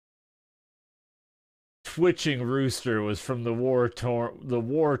twitching rooster was from the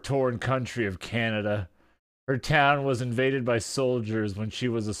war-torn country of Canada. Her town was invaded by soldiers when she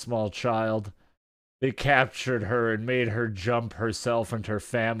was a small child. They captured her and made her jump herself and her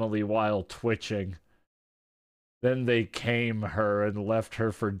family while twitching. Then they came her and left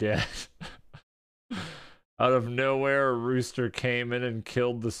her for dead. Out of nowhere, a rooster came in and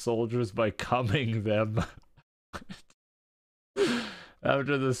killed the soldiers by cumming them.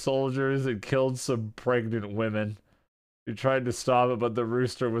 After the soldiers had killed some pregnant women. He tried to stop it, but the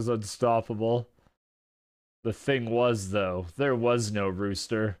rooster was unstoppable. The thing was, though, there was no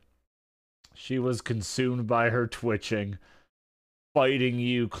rooster. She was consumed by her twitching. Fighting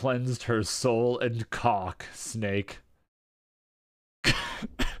you cleansed her soul and cock, Snake. That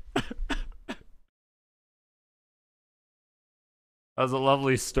was a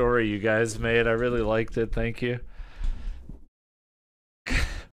lovely story you guys made. I really liked it. Thank you.